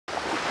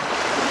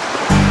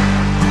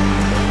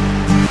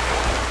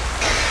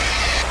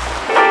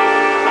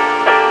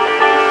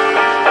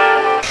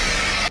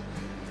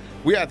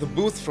We are at the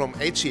booth from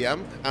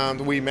HME,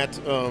 and we met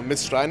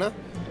Ms. Steiner.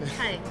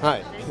 Hi.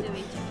 Hi. Nice to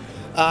meet you.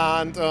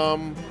 And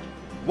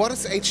what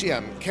is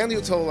HME? Can you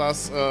tell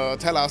us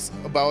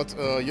about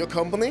your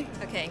company?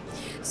 Okay.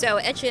 So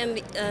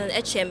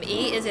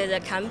HME is a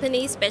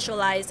company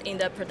specialized in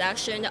the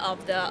production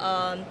of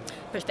the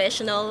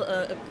professional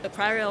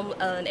aquarium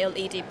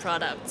LED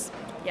products.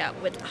 Yeah,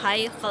 with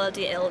high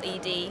quality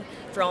LED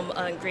from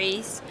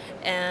Greece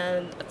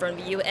and from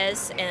the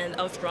US and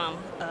Austria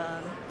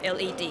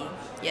LED,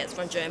 yes,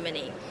 from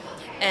Germany.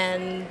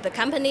 And the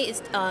company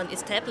is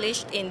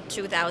established in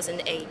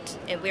 2008,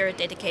 and we are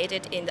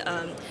dedicated in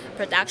the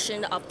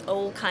production of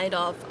all kind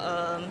of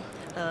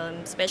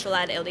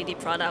specialized LED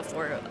products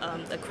for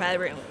the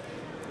aquarium.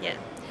 Yeah.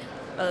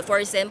 For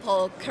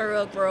example,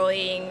 coral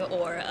growing,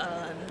 or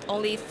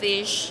only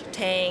fish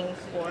tank,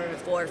 or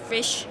for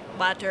fish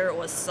water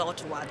or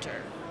salt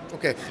water.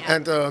 Okay. Yeah.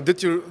 And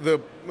did you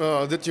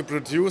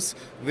produce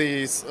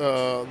these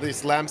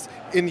lamps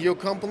in your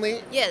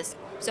company? Yes.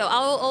 So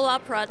all our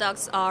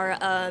products are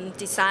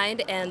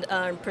designed and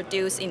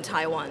produced in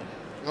Taiwan.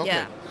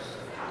 Okay.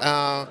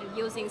 Yeah.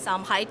 Using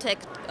some high-tech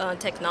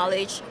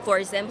technology, for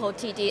example,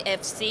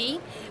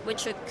 TDFC,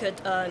 which could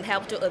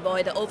help to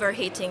avoid the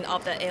overheating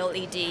of the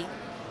LED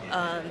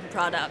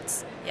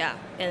products. Yeah,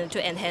 and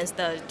to enhance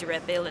the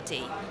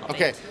durability of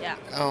Okay. it. Yeah.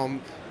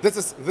 This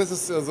is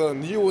the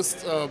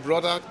newest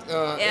product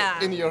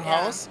in your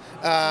house,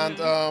 and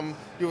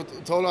you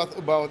told us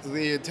about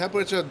the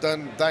temperature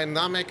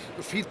dynamic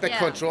feedback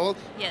control.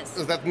 Yes.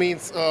 That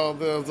means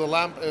the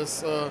lamp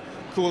is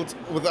cooled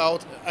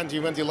without any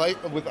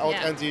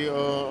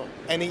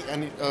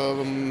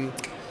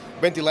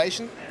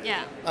ventilation.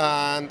 Yeah.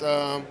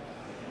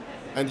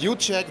 And you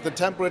check the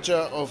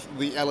temperature of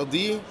the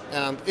LED,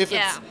 and if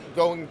it's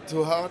going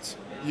too hot,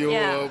 you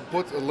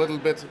put a little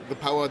bit the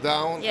power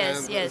down, Yes,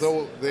 and yes.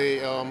 so the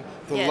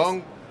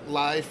long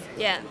life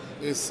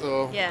is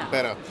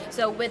better.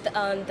 So with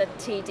the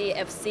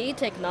TDFC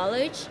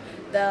technology,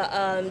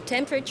 the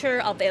temperature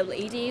of the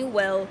LED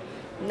will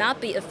not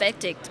be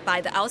affected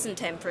by the outside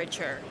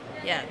temperature.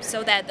 Yeah,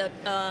 so that the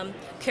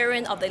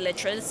current of the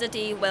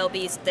electricity will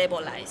be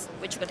stabilized,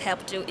 which would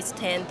help to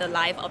extend the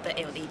life of the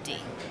LED.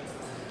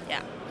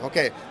 Yeah.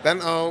 Okay,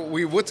 then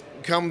we would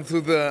come to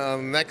the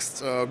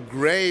next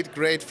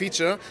great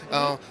feature.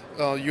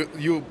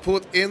 You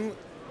put in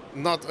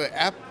not an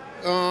app.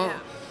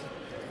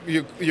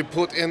 You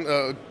put in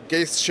a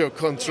gesture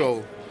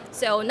control. Yes.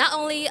 So not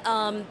only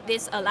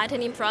this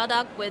lightning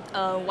product with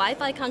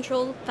Wi-Fi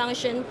control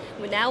function,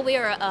 now we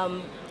are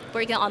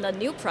working on the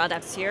new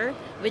products here,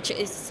 which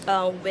is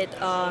with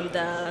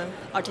the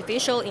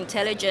artificial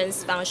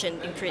intelligence function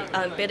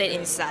built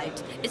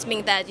inside. It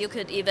means that you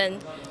could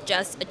even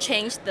just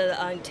change the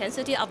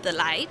intensity of the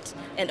light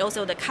and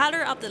also the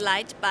color of the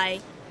light by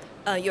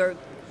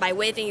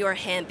waving your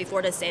hand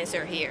before the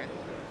sensor here.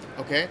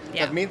 Okay,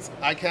 Yeah. that means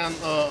I can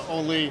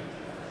only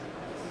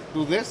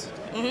do this?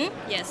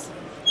 Yes.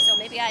 So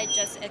maybe I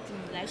just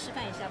来示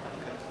范一下吧。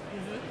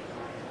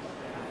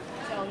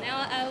So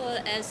now I will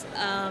ask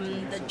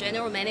the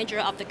general manager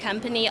of the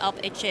company of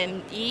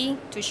HME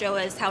to show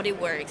us how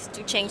it works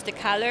to change the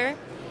color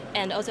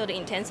and also the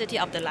intensity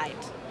of the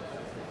light.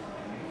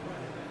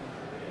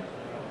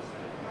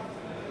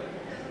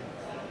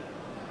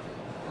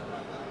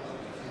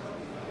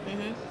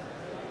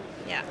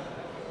 Yeah. Yeah.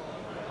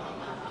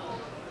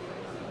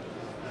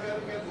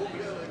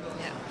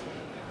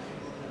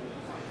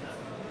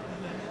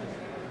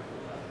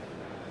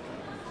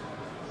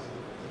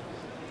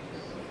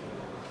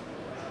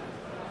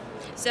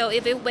 So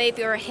if you wave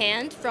your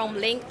hand from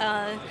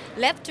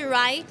left to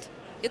right,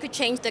 you could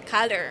change the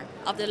color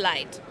of the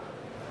light.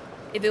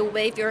 If you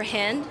wave your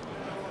hand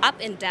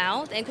up and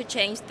down, then you could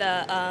change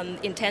the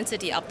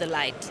intensity of the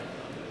light.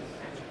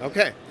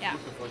 Okay. Yeah.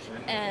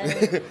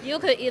 And you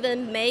could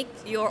even make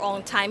your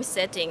own time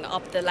setting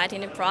of the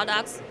lighting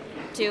products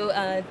to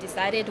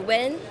decide it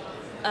when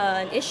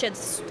it should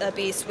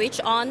be switched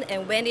on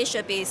and when it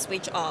should be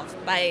switched off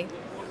by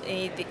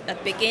the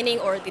beginning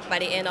or by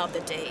the end of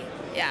the day.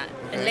 Yeah.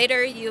 Okay. And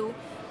later you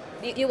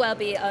will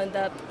be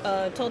the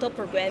total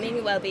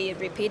programming will be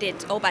repeated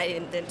all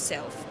by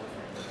themselves.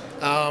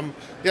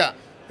 Yeah.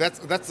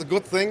 That's a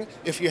good thing.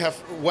 If you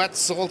have wet,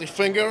 salty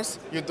fingers,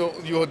 you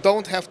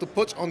don't have to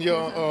put on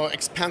your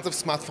expensive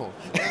smartphone.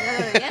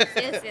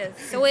 Yes.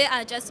 So we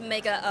just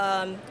make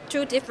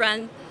two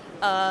different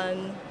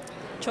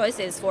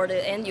choices for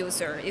the end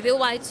user. If you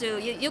want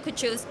to, you could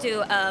choose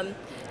to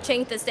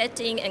change the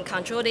setting and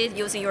control it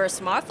using your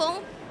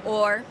smartphone,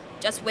 or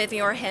just waving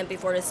your hand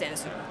before the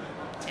sensor.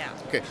 Yeah.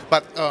 Okay,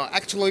 but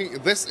actually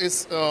this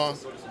is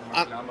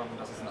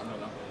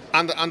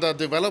under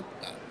development,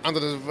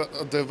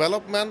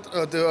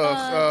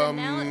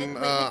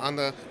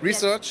 under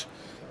research,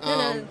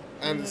 and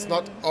it's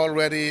not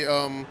already.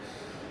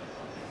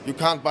 You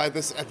can't buy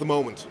this at the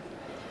moment.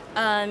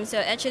 So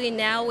actually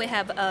now we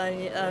have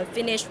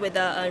finished with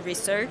the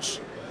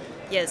research,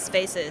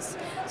 phases.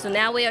 So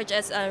now we are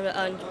just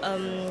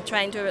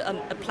trying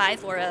to apply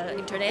for an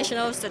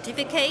international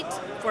certificate,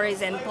 for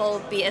example,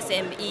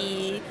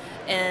 BSME,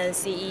 and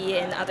CE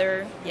and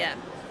other, yeah.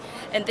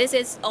 And this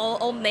is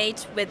all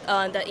made with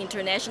the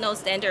international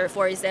standard.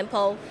 For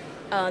example,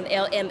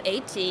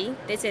 LM80.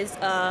 This is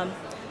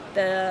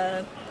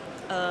the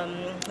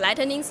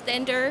lightning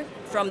standard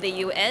from the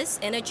U.S.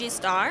 Energy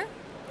Star,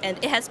 and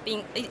it has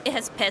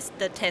passed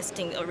the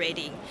testing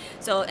already.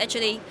 So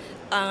actually,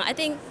 I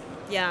think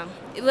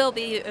it will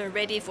be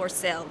ready for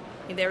sale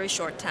in very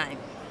short time.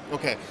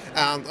 Okay,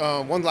 and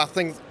one last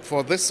thing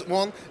for this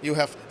one, you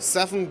have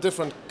 7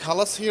 different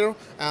colors here,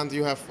 and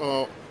you have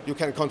you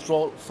can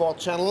control 4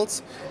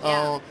 channels.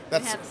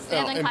 That's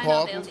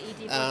important.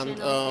 And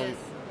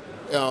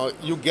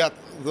you get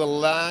the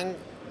length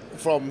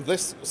from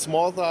this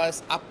small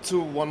size up to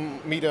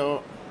 1 meter,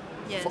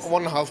 yes.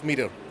 1.5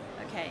 meter.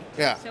 Okay.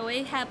 Yeah. So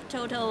we have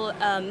total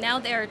now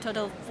there are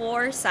total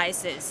 4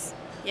 sizes.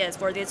 Yes,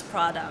 for this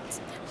product,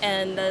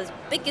 and the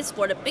biggest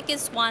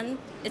one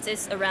it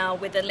is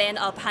around with a length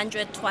of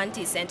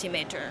 120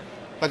 centimeter.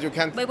 But you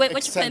can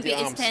which can be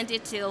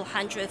extended to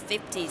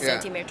 150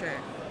 centimeter.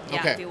 Yeah,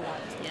 okay. If you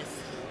want. Yes.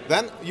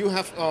 Then you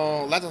have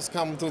let us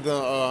come to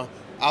the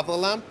other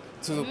lamp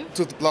to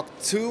the block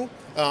 2.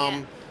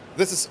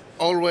 This is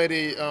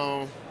already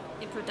in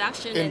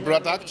production.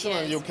 Already,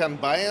 and you can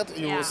buy it.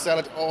 You sell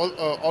it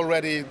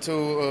already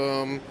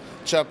to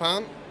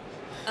Japan.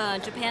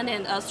 Japan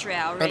and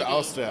Austria already. And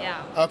Austria.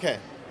 Yeah. Okay.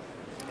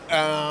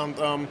 And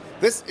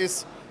this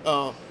is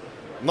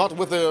not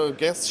with the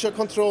gesture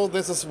control.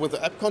 This is with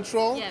the app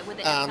control. Yeah, with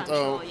the app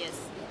control. Yes.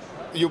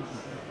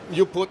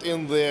 You put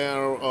in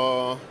there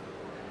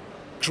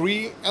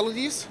 3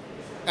 LEDs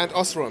and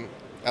Austrian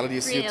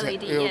LEDs. 3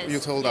 LED, you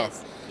told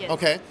us. Yes.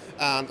 Okay.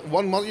 And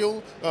one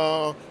module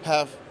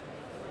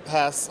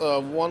has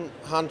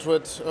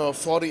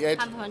 148.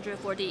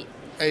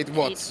 8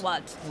 watts.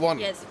 One.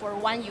 Yes, for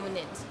 1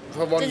 unit.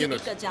 For 1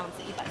 unit.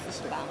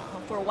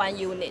 For 1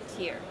 unit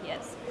here,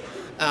 yes.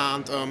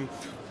 And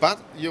but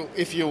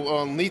if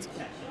you need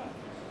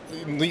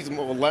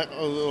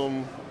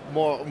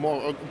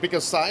more bigger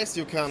size,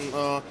 you can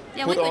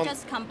we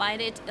just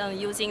combine it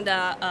using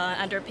the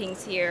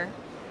underpins here.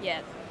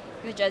 Yeah,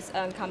 we just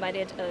combine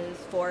it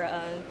for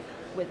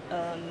with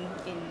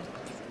in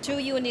 2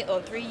 unit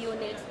or 3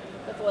 units.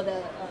 But for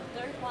the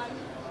third one,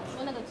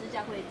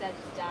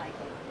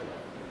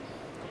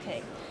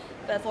 okay.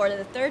 But for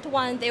the third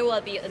one, there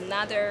will be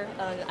another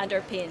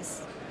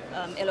underpins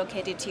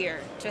allocated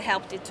here to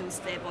help it to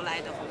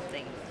stabilize the whole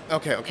thing.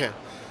 Okay.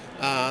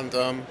 And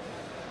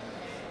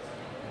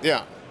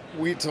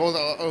we told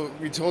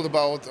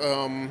about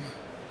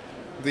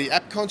the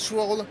app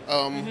control.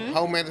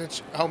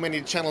 How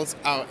many channels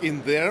are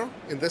in there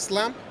in this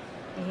lamp?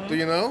 Do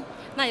you know?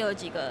 那有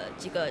几个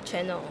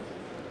channel?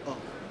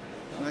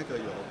 那个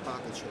有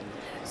8个 channel.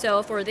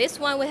 So for this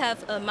one, we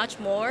have much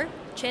more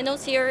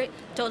channels here.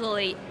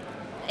 Totally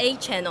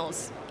 8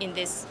 channels in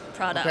this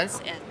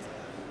product. Okay.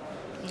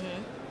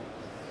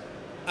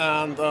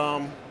 And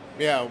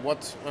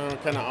what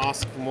can I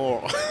ask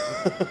more?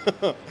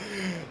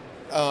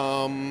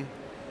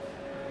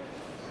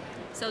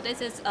 So this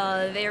is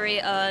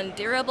very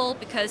durable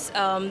because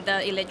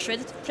the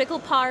electrical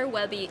part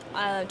will be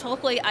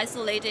totally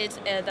isolated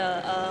at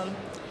the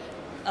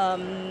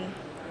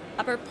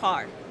upper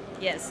part,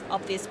 yes,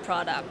 of this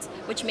product,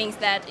 which means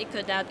that it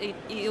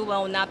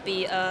will not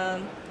be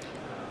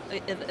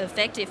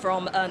affected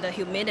from the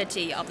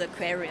humidity of the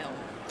aquarium.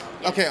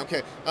 Yes.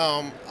 Okay.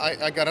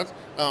 I got it.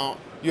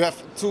 You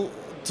have two.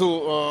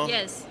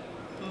 Yes.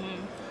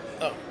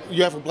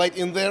 You have a blade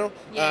in there,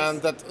 yes.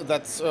 And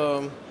that's.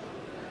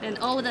 And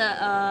all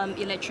the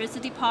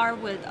electricity part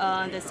with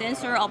the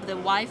sensor of the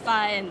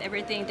Wi-Fi and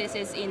everything. This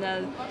is in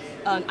an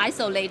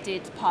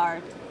isolated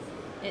part,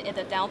 at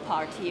the down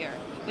part here,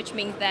 which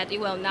means that it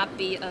will not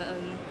be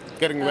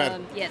getting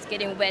wet. Yes,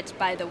 getting wet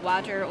by the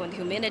water or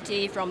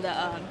humidity from the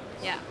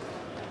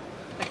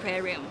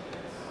aquarium.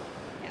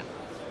 Yeah.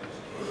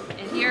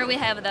 And here we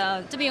have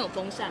the 这边有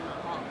风扇嘛，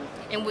哈。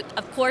And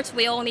of course,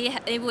 we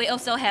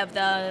also have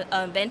the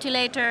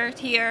ventilator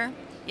here.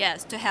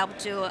 Yes, to help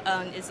to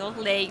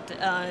isolate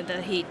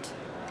the heat.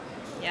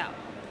 Yeah,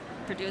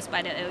 produced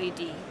by the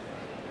LED.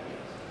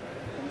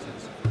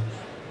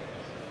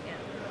 Yeah.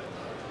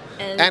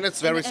 And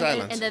it's very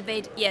silent.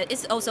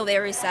 It's also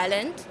very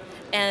silent.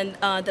 And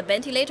the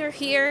ventilator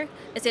here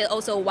is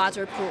also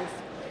waterproof.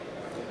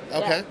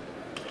 Okay. Yeah.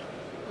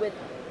 With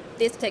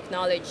this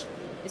technology,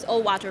 it's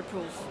all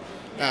waterproof.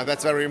 Yeah,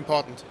 that's very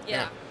important.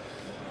 Yeah.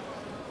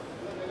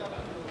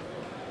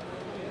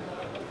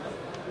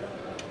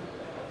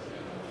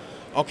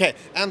 Okay,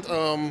 and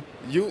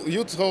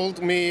you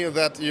told me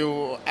that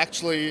you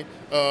actually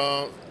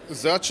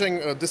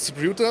searching a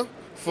distributor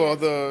for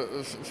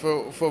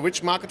for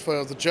which market?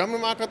 For the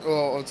German market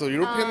or also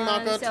European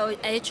market? So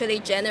actually,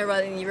 general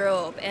in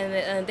Europe,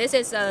 and this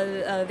is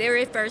a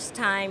very first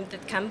time the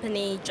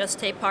company just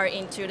take part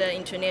into the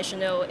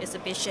international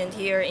exhibition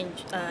here in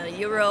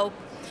Europe.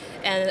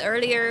 And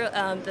earlier,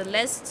 the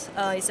last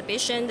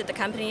exhibition that the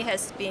company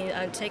has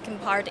been taking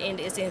part in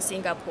is in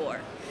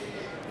Singapore.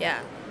 Yeah.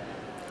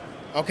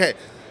 Okay,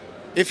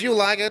 if you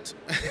like it,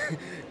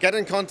 get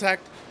in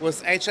contact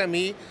with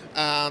HME,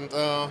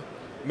 and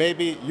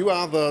maybe you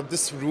are the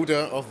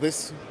distributor of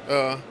this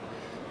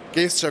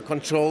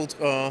gesture-controlled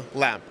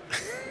lamp.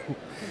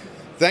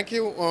 Thank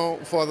you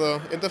for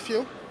the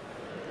interview.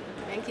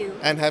 Thank you.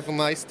 And have a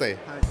nice day.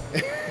 Hi.